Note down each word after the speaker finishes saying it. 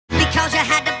'cause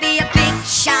you had to be a big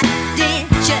shot,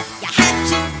 didn't you? You had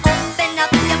to open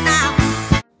up your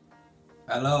mouth.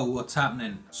 Hello, what's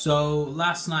happening? So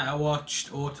last night I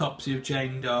watched Autopsy of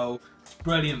Jane Doe. It's a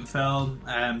brilliant film.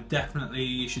 Definitely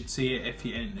you should see it if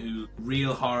you're into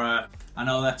real horror. I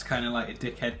know that's kind of like a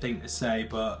dickhead thing to say,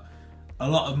 but a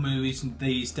lot of movies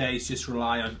these days just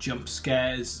rely on jump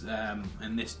scares,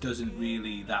 and this doesn't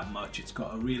really that much. It's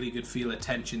got a really good feel of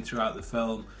tension throughout the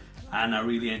film, and I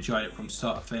really enjoyed it from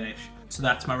start to finish. So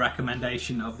that's my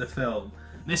recommendation of the film.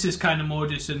 This is kind of more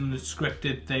just a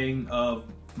scripted thing of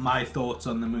my thoughts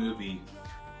on the movie.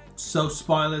 So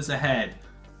spoilers ahead.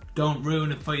 Don't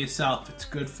ruin it for yourself, it's a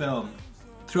good film.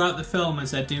 Throughout the film,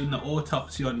 as they're doing the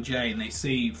autopsy on Jane, they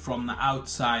see from the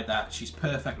outside that she's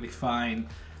perfectly fine.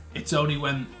 It's only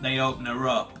when they open her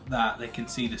up that they can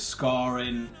see the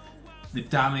scarring, the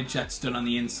damage that's done on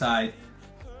the inside,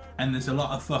 and there's a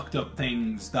lot of fucked up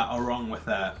things that are wrong with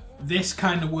her. This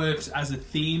kind of works as a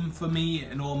theme for me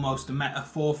and almost a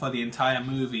metaphor for the entire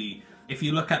movie. If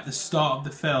you look at the start of the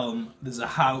film, there's a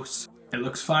house. It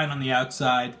looks fine on the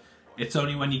outside. It's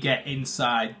only when you get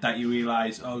inside that you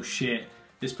realise, oh shit,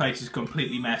 this place is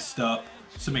completely messed up.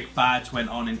 Something bad's went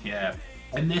on in here.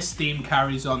 And this theme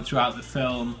carries on throughout the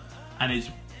film and is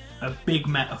a big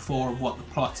metaphor of what the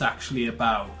plot's actually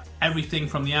about. Everything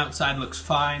from the outside looks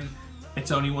fine. It's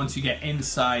only once you get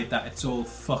inside that it's all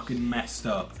fucking messed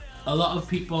up. A lot of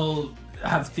people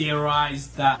have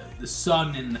theorized that the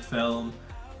son in the film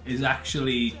is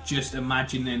actually just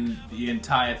imagining the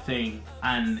entire thing,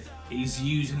 and he's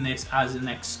using this as an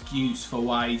excuse for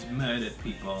why he's murdered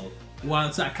people.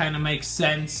 Whilst that kind of makes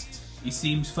sense, he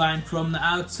seems fine from the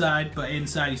outside, but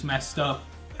inside he's messed up.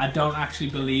 I don't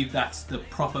actually believe that's the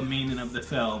proper meaning of the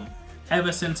film.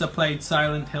 Ever since I played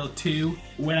Silent Hill 2,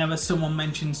 whenever someone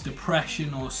mentions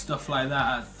depression or stuff like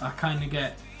that, I kind of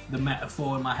get the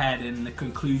metaphor in my head and the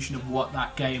conclusion of what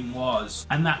that game was.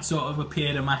 And that sort of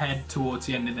appeared in my head towards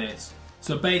the end of this.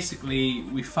 So basically,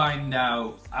 we find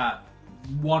out at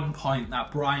one point that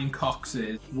Brian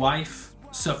Cox's wife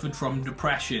suffered from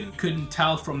depression. Couldn't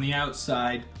tell from the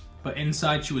outside, but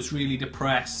inside she was really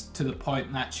depressed to the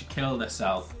point that she killed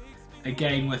herself.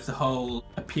 Again, with the whole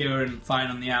appearing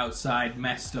fine on the outside,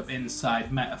 messed up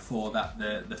inside metaphor that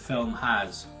the film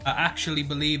has. I actually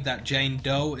believe that Jane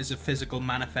Doe is a physical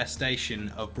manifestation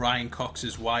of Brian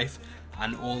Cox's wife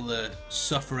and all the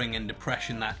suffering and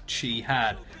depression that she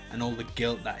had and all the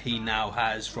guilt that he now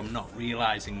has from not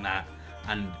realising that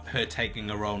and her taking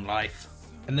her own life.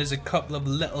 And there's a couple of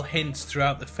little hints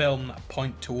throughout the film that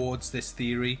point towards this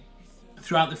theory.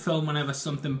 Throughout the film, whenever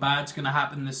something bad's going to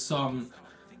happen, this song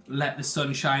Let the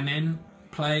Sun Shine In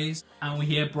plays, and we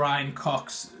hear Brian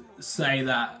Cox say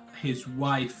that his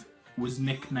wife was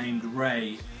nicknamed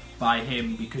Ray by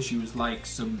him because she was like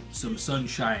some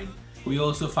sunshine. We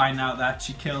also find out that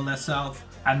she killed herself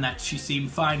and that she seemed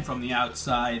fine from the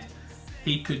outside.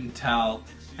 He couldn't tell,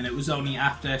 and it was only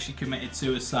after she committed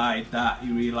suicide that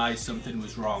he realised something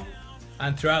was wrong.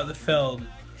 And throughout the film,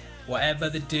 whatever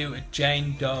they do to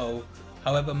Jane Doe,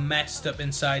 however messed up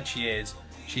inside she is,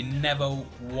 she never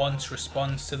once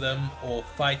responds to them or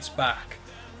fights back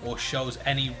or shows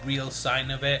any real sign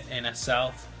of it in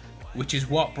herself, which is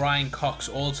what Brian Cox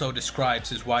also describes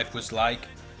his wife was like.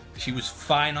 She was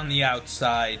fine on the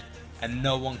outside and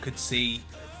no one could see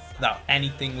that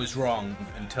anything was wrong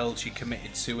until she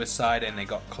committed suicide and they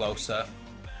got closer.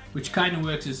 Which kind of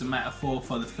works as a metaphor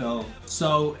for the film.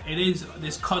 So it is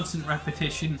this constant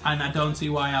repetition, and I don't see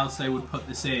why else they would put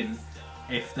this in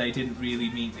if they didn't really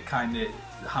mean to kind of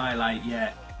highlight,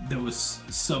 yeah, there was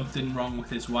something wrong with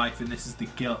his wife and this is the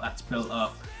guilt that's built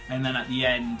up. And then at the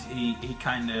end he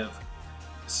kind of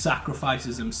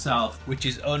sacrifices himself, which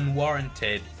is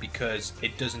unwarranted because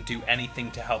it doesn't do anything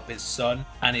to help his son,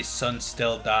 and his son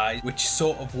still dies, which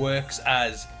sort of works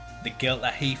as the guilt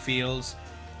that he feels.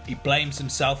 He blames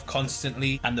himself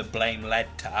constantly and the blame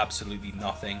led to absolutely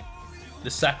nothing.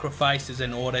 The sacrifice is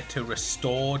in order to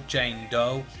restore Jane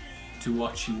Doe to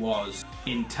what she was,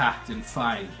 intact and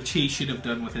fine, which he should have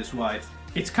done with his wife.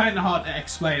 It's kind of hard to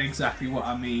explain exactly what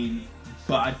I mean,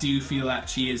 but I do feel that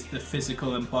she is the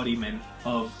physical embodiment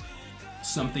of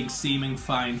something seeming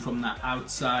fine from the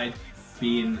outside,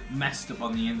 being messed up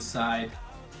on the inside,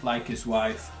 like his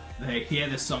wife. They hear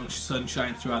the song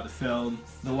Sunshine throughout the film.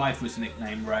 The wife was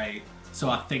nicknamed Ray, so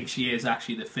I think she is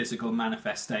actually the physical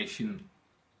manifestation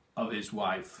of his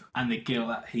wife and the guilt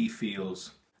that he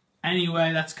feels.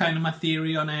 Anyway, that's kind of my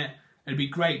theory on it. It'd be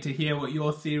great to hear what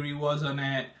your theory was on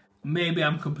it. Maybe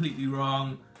I'm completely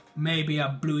wrong. Maybe I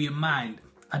blew your mind.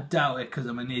 I doubt it because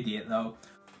I'm an idiot though.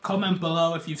 Comment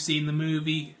below if you've seen the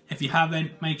movie. If you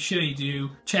haven't, make sure you do.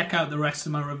 Check out the rest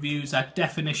of my reviews at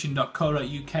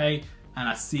definition.co.uk, and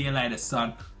I'll see you later,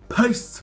 son. Peace!